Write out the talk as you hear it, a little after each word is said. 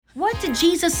did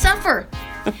Jesus suffer?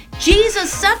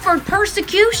 Jesus suffered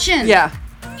persecution. Yeah.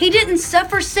 He didn't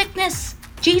suffer sickness.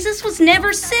 Jesus was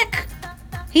never sick.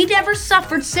 He never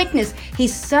suffered sickness. He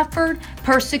suffered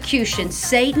persecution.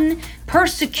 Satan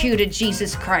persecuted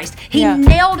Jesus Christ. He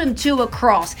nailed him to a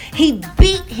cross. He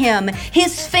beat him.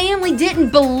 His family didn't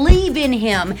believe in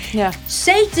him. Yeah.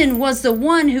 Satan was the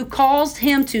one who caused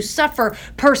him to suffer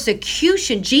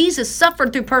persecution. Jesus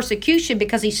suffered through persecution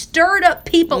because he stirred up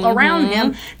people around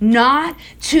him not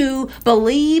to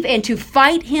believe and to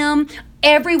fight him.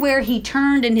 Everywhere he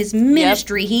turned in his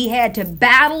ministry, he had to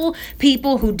battle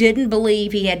people who didn't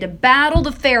believe. He had to battle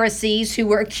the Pharisees who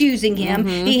were accusing him.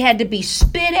 He had to be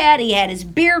spit at. He had his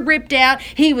beard ripped out.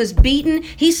 He was beaten.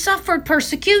 He suffered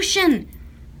persecution.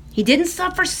 He didn't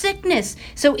suffer sickness.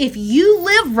 So if you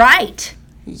live right,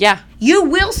 you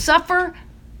will suffer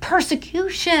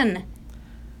persecution.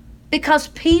 Because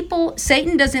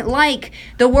Satan doesn't like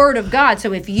the word of God.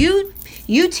 So if you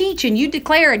teach and you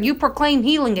declare and you proclaim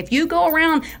healing, if you go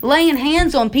around laying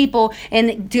hands on people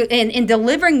and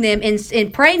delivering them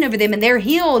and praying over them and they're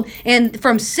healed and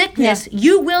from sickness,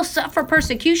 you will suffer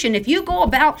persecution. If you go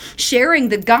about sharing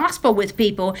the gospel with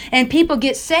people and people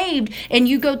get saved and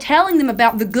you go telling them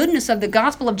about the goodness of the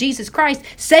gospel of Jesus Christ,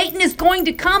 Satan is going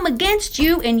to come against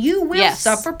you and you will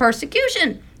suffer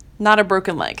persecution. Not a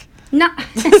broken leg. Not.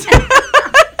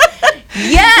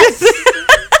 Yes.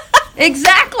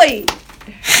 Exactly.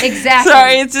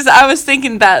 Sorry, it's just I was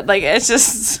thinking that it's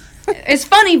just it's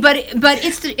funny, but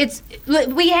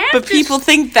we have. But people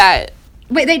think that.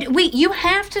 You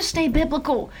have to stay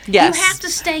biblical. Yes. You have to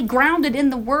stay grounded in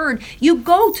the Word. You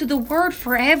go to the Word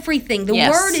for everything. The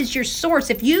Word is your source.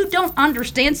 If you don't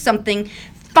understand something,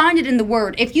 find it in the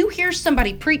Word. If you hear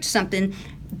somebody preach something,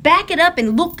 back it up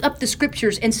and look up the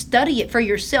scriptures and study it for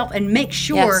yourself and make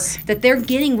sure that they're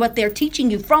getting what they're teaching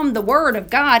you from the Word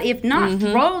of God. If not,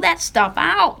 throw that stuff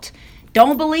out.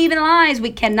 Don't believe in lies.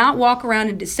 We cannot walk around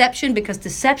in deception because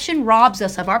deception robs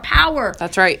us of our power.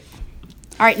 That's right.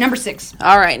 All right, number 6.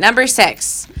 All right, number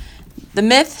 6. The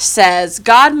myth says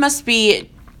God must be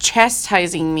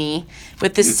chastising me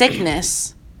with this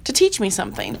sickness to teach me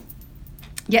something.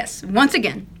 Yes, once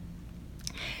again,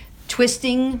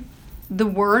 twisting the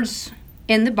words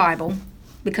in the Bible,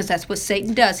 because that's what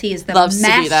Satan does. He is the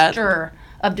master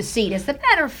of deceit. As a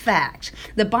matter of fact,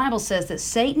 the Bible says that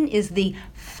Satan is the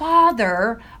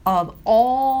father of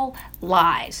all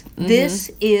lies.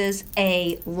 This is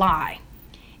a lie.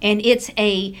 And it's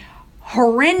a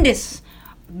horrendous,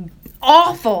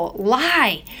 awful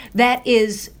lie that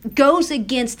goes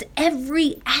against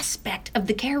every aspect of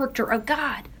the character of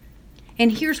God.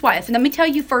 And here's why. Let me tell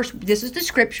you first, this is the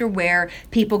scripture where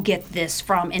people get this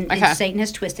from, and Satan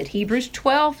has twisted. Hebrews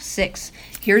 12:6.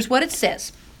 Here's what it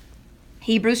says.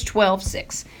 Hebrews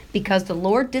 12:6. Because the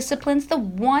Lord disciplines the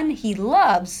one he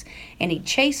loves, and he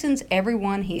chastens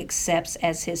everyone he accepts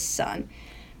as his son.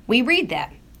 We read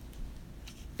that.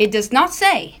 It does not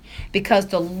say, because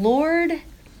the Lord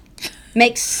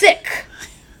makes sick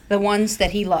the ones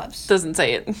that he loves. Doesn't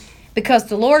say it. Because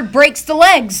the Lord breaks the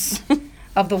legs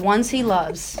of the ones he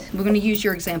loves. We're going to use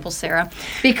your example, Sarah.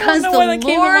 Because the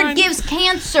Lord gives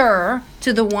cancer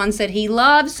to the ones that he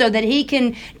loves so that he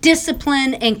can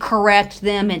discipline and correct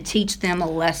them and teach them a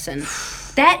lesson.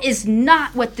 That is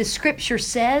not what the scripture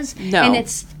says. No. And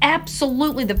it's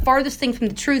absolutely the farthest thing from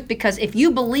the truth, because if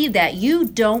you believe that, you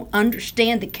don't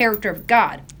understand the character of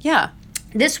God. Yeah.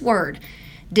 This word,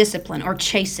 discipline or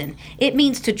chasten, it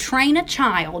means to train a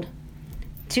child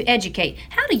to educate.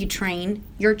 How do you train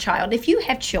your child? If you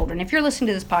have children, if you're listening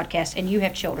to this podcast and you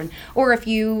have children, or if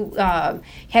you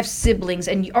have siblings,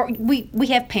 and we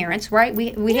have parents, right?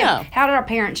 We have. How did our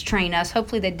parents train us?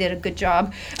 Hopefully they did a good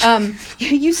job.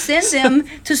 You send them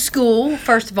to school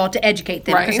first of all to educate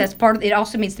them, because that's part of it.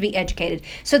 Also means to be educated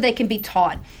so they can be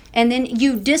taught. And then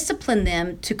you discipline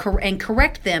them and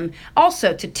correct them,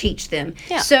 also to teach them.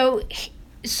 Yeah.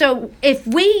 So if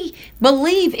we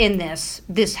believe in this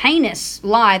heinous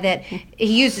lie that he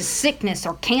uses sickness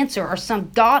or cancer or some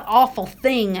god-awful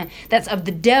thing that's of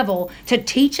the devil to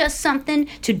teach us something,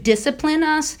 to discipline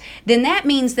us, then that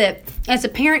means that as a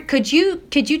parent, could you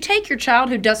take your child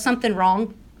who does something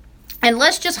wrong? And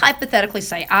let's just hypothetically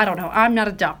say, I don't know, I'm not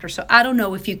a doctor, so I don't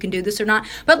know if you can do this or not.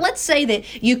 But let's say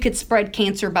that you could spread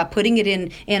cancer by putting it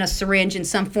in a syringe in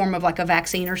some form of like a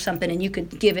vaccine or something, and you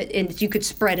could give it, and you could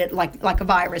spread it like a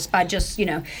virus by just,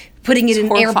 putting it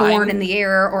airborne in the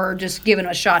air, or just giving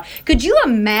it a shot. Could you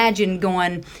imagine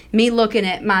me looking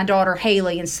at my daughter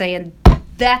Haley and saying,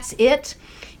 that's it?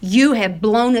 You have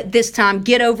blown it this time.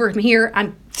 Get over here.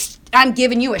 I'm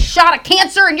giving you a shot of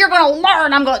cancer, and you're going to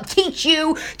learn. I'm going to teach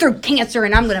you through cancer,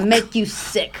 and I'm going to make you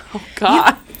sick. Oh,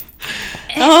 God.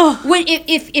 when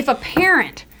if a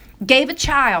parent gave a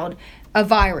child a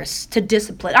virus to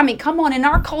discipline. I mean, come on, in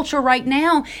our culture right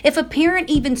now, if a parent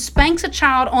even spanks a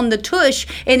child on the tush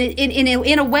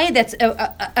in a way that's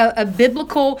a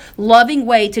biblical, loving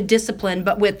way to discipline,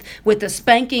 but with a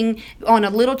spanking on a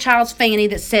little child's fanny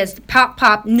that says, pop,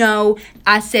 pop, no,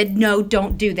 I said no,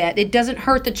 don't do that. It doesn't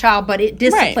hurt the child, but it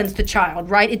disciplines the child,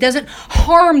 right? It doesn't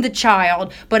harm the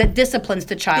child, but it disciplines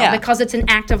the child because it's an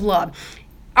act of love.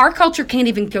 Our culture can't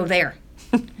even go there.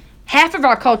 Half of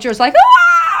our culture is like,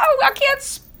 oh, I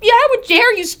can't. How would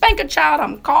dare you spank a child?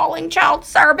 I'm calling child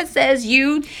services.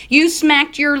 You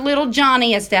smacked your little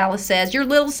Johnny, as Dallas says, your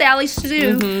little Sally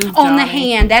Sue on the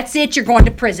hand. That's it. You're going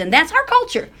to prison. That's our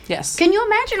culture. Yes. Can you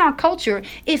imagine our culture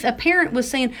if a parent was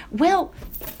saying, well,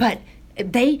 but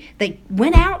they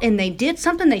went out and they did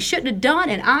something they shouldn't have done,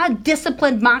 and I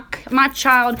disciplined my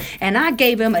child, and I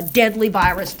gave him a deadly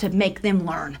virus to make them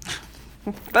learn.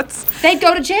 They'd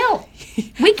go to jail.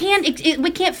 We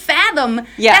can't fathom.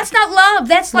 Yeah. That's not love.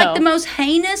 That's like the most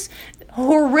heinous,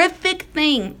 horrific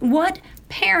thing. What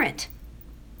parent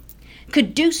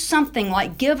could do something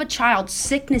like give a child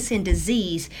sickness and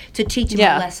disease to teach him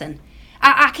a lesson?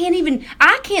 I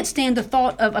can't stand the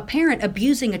thought of a parent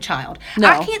abusing a child. No.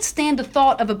 I can't stand the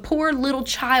thought of a poor little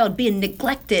child being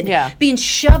neglected, being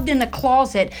shoved in a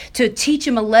closet to teach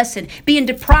him a lesson, being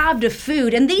deprived of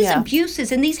food. And these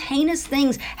abuses and these heinous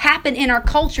things happen in our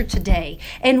culture today.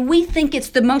 And we think it's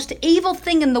the most evil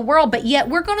thing in the world, but yet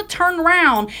we're going to turn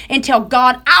around and tell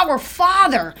God, our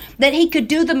Father, that he could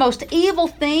do the most evil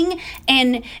thing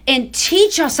and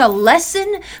teach us a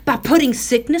lesson by putting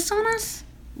sickness on us?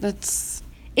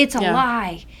 It's a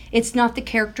lie. It's not the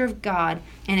character of God,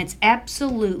 and it's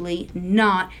absolutely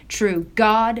not true.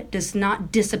 God does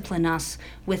not discipline us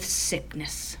with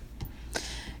sickness.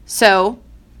 So,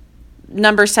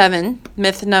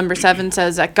 myth number 7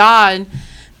 says that God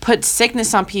put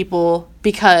sickness on people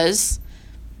because,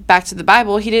 back to the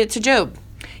Bible, he did it to Job.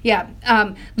 Yeah.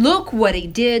 Look what he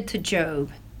did to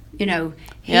Job. You know,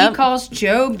 he caused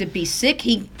Job to be sick.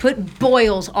 He put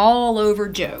boils all over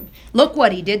Job. Look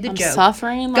what he did to Job.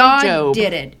 Suffering like God Job.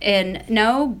 Did it. And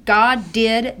no, God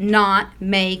did not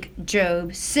make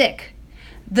Job sick.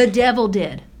 The devil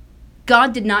did.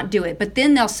 God did not do it. But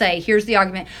then they'll say, here's the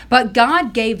argument, but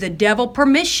God gave the devil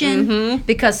permission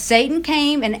because Satan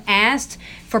came and asked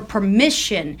for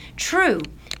permission. True,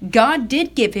 God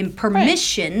did give him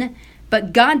permission,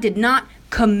 but God did not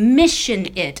commission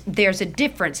it. There's a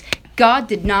difference. God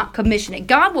did not commission it.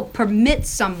 God will permit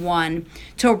someone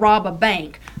to rob a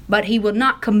bank, but he will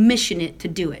not commission it to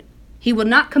do it. He will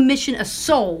not commission a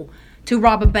soul to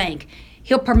rob a bank.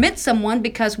 He'll permit someone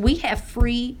because we have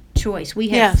free choice. We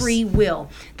have free will.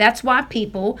 That's why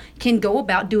people can go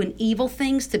about doing evil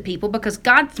things to people, because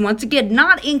God's, once again,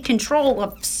 not in control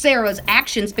of Sarah's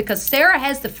actions, because Sarah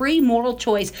has the free moral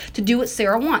choice to do what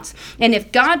Sarah wants. And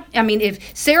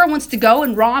if Sarah wants to go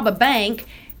and rob a bank,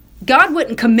 God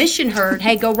wouldn't commission her,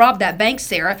 hey, go rob that bank,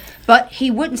 Sarah, but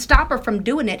he wouldn't stop her from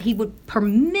doing it. He would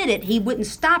permit it. He wouldn't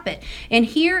stop it. And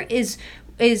here is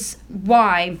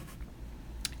why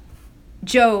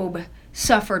Job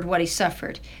suffered what he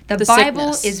suffered. The Bible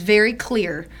is very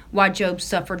clear why Job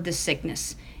suffered the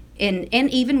sickness, and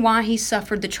even why he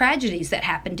suffered the tragedies that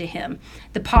happened to him,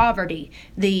 the poverty,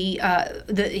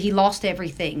 he lost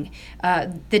everything,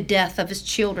 the death of his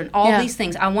children, all these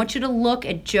things. I want you to look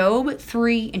at Job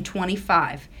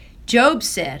 3:25. Job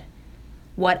said,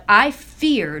 "What I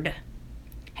feared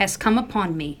has come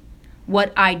upon me.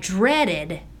 What I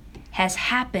dreaded has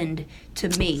happened to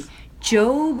me."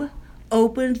 Job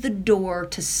opened the door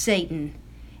to Satan,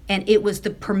 and it was the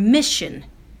permission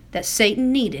that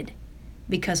Satan needed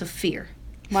because of fear.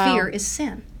 Wow. Fear is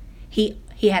sin. He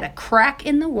had a crack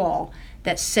in the wall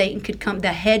that Satan could come.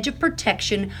 The hedge of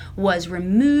protection was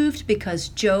removed because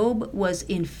Job was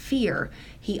in fear.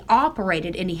 He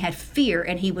operated and he had fear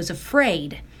and he was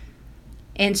afraid.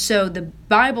 And so the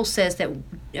Bible says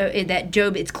that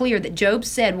Job, it's clear that Job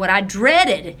said, "What I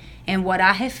dreaded and what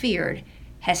I have feared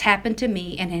has happened to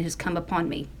me, and it has come upon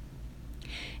me."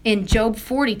 In Job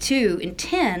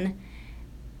 42:10,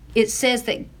 it says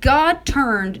that God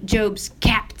turned Job's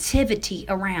captivity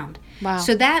around. Wow.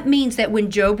 So that means that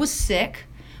when Job was sick,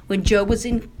 when Job was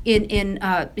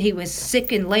he was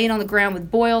sick and laying on the ground with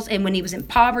boils, and when he was in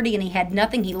poverty and he had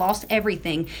nothing, he lost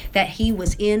everything, that he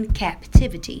was in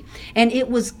captivity. And it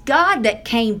was God that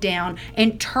came down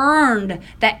and turned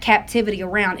that captivity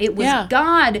around. It was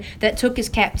God that took his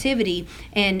captivity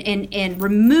and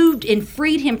removed and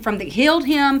freed him healed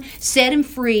him, set him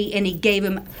free, and he gave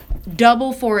him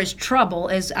double for his trouble,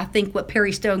 as I think what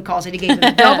Perry Stone calls it. He gave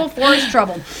him double for his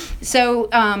trouble. So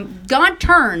God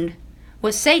turned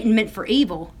what Satan meant for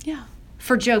evil, Yeah.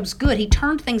 for Job's good. He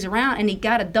turned things around and he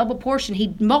got a double portion.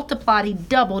 He multiplied, he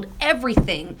doubled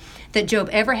everything that Job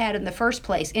ever had in the first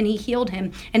place. And he healed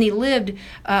him. And he lived,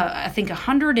 I think,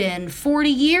 140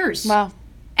 years. Wow.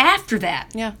 After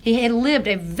that. Yeah. He had lived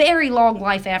a very long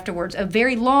life afterwards, a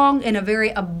very long and a very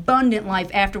abundant life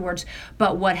afterwards.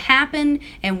 But what happened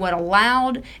and what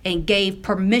allowed and gave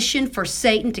permission for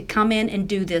Satan to come in and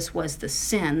do this was the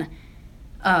sin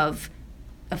of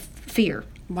fear,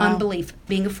 unbelief,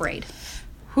 being afraid.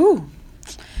 Whew.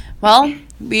 Well,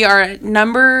 we are at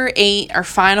number 8, our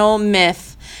final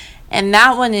myth. And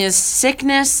that one is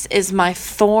sickness is my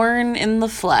thorn in the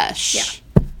flesh. Yeah.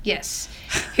 Yes.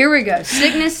 Here we go.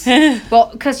 Sickness. Well,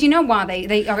 because you know why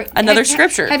they are. Another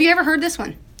scripture. Have you ever heard this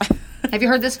one? Have you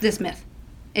heard this myth?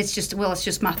 It's just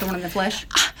my thorn in the flesh.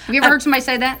 Have you ever heard somebody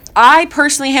say that? I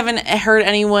personally haven't heard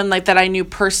anyone like that I knew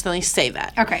personally say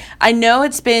that. Okay. I know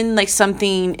it's been like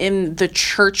something in the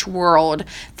church world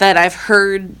that I've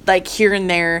heard like here and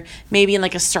there, maybe in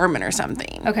like a sermon or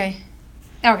something. Okay.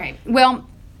 Well,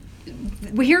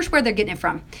 here's where they're getting it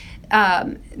from.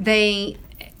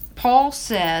 Paul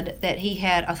said that he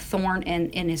had a thorn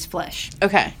in his flesh.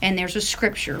 Okay. And there's a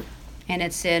scripture, and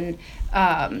it's in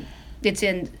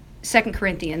 2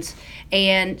 Corinthians.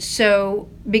 And so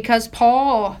because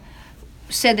Paul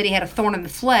said that he had a thorn in the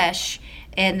flesh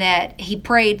and that he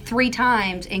prayed 3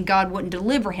 times and God wouldn't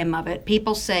deliver him of it,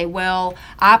 people say, well,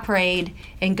 I prayed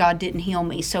and God didn't heal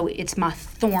me, so it's my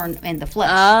thorn in the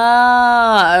flesh.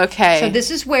 Ah, okay. So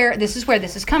this is where this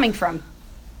is coming from.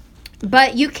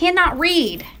 But you cannot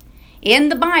read in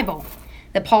the Bible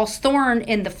that Paul's thorn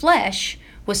in the flesh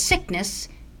was sickness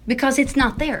because it's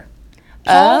not there.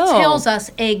 Paul tells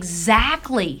us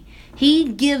exactly. He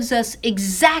gives us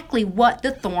exactly what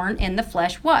the thorn in the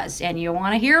flesh was. And you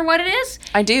want to hear what it is?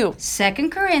 I do. 2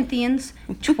 Corinthians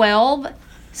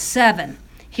 12:7.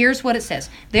 Here's what it says.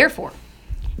 Therefore,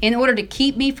 in order to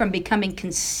keep me from becoming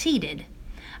conceited,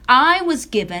 I was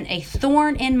given a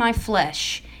thorn in my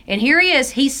flesh. And here he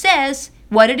is. He says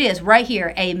what it is right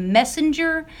here. A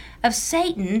messenger of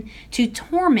Satan to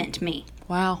torment me.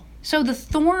 Wow. So the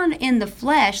thorn in the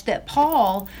flesh that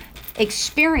Paul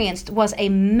experienced was a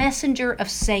messenger of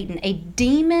Satan, a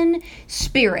demon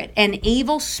spirit, an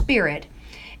evil spirit.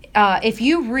 If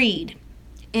you read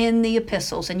in the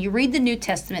epistles and you read the New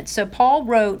Testament, so Paul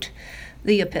wrote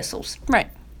the epistles. Right.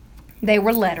 They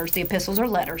were letters. The epistles are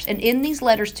letters. And in these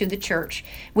letters to the church,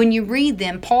 when you read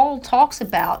them, Paul talks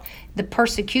about the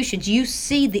persecutions. You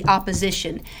see the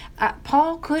opposition.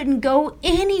 Paul couldn't go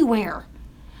anywhere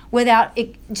without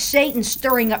Satan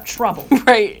stirring up trouble.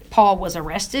 Right. Paul was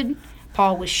arrested.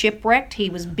 Paul was shipwrecked. He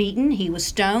was beaten. He was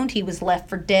stoned. He was left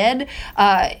for dead.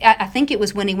 I think it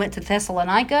was when he went to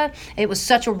Thessalonica. It was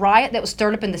such a riot that was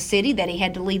stirred up in the city that he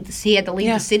had to leave. The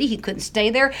city. He couldn't stay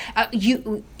there.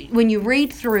 When you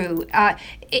read through,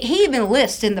 he even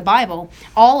lists in the Bible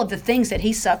all of the things that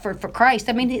he suffered for Christ.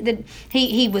 I mean,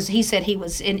 he said he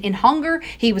was in hunger.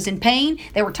 He was in pain.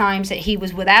 There were times that he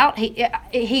was without.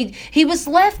 He was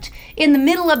left in the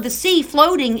middle of the sea,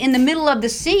 floating in the middle of the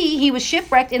sea. He was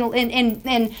shipwrecked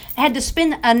and had to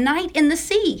spend a night in the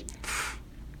sea.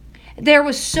 There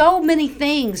was so many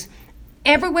things.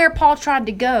 Everywhere Paul tried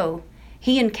to go,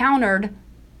 he encountered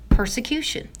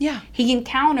persecution. Yeah. He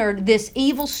encountered this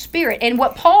evil spirit. And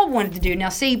what Paul wanted to do, now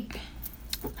see,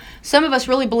 some of us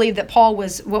really believe that Paul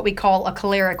was what we call a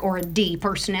choleric or a D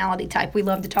personality type. We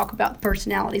love to talk about the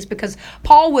personalities because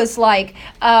Paul was like,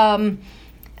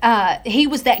 he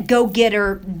was that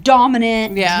go-getter,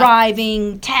 dominant,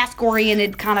 driving,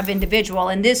 task-oriented kind of individual.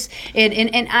 And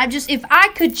if I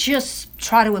could just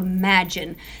try to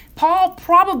imagine, Paul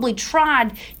probably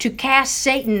tried to cast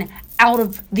Satan out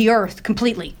of the earth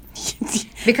completely.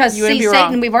 Because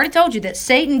Satan, we've already told you that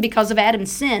Satan, because of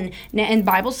Adam's sin, and the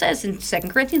Bible says in 2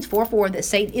 Corinthians 4:4 that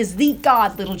Satan is the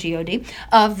God, little G-O-D,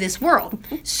 of this world.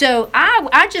 So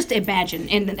I just imagine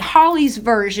in Holly's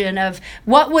version of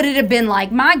what would it have been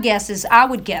like, my guess is I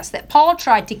would guess that Paul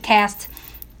tried to cast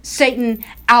Satan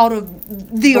out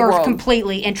of the earth world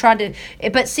completely and tried to,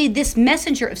 but see, this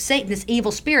messenger of Satan, this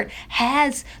evil spirit,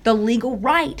 has the legal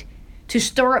right to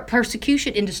stir up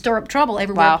persecution and to stir up trouble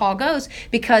everywhere Paul goes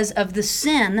because of the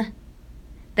sin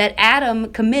that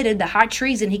Adam committed, the high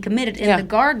treason he committed in the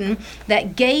garden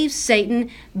that gave Satan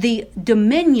the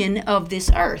dominion of this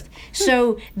earth.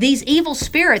 So these evil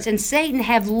spirits and Satan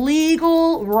have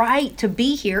legal right to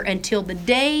be here until the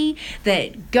day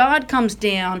that God comes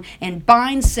down and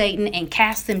binds Satan and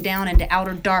casts them down into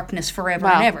outer darkness forever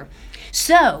and ever.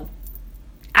 So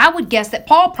I would guess that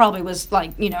Paul probably was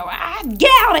like, get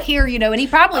out of here, and he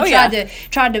probably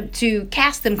tried to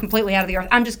cast them completely out of the earth.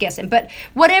 I'm just guessing. But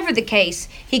whatever the case,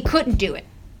 he couldn't do it.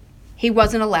 He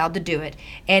wasn't allowed to do it.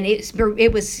 And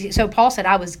it was, so Paul said,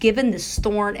 I was given this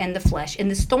thorn in the flesh. And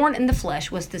this thorn in the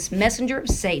flesh was this messenger of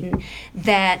Satan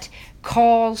that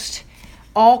caused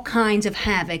all kinds of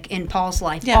havoc in Paul's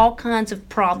life, all kinds of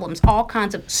problems, all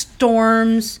kinds of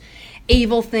storms,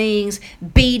 evil things,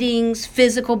 beatings,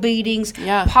 physical beatings,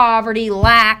 poverty,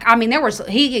 lack. I mean,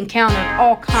 he encountered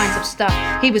all kinds of stuff.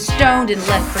 He was stoned and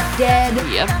left for dead.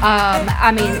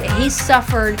 I mean, he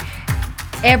suffered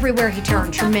everywhere he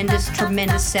turned, tremendous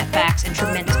setbacks and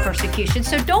tremendous persecution.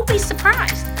 So don't be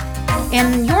surprised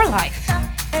in your life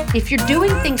if you're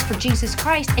doing things for Jesus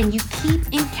Christ and you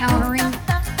keep encountering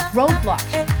roadblocks.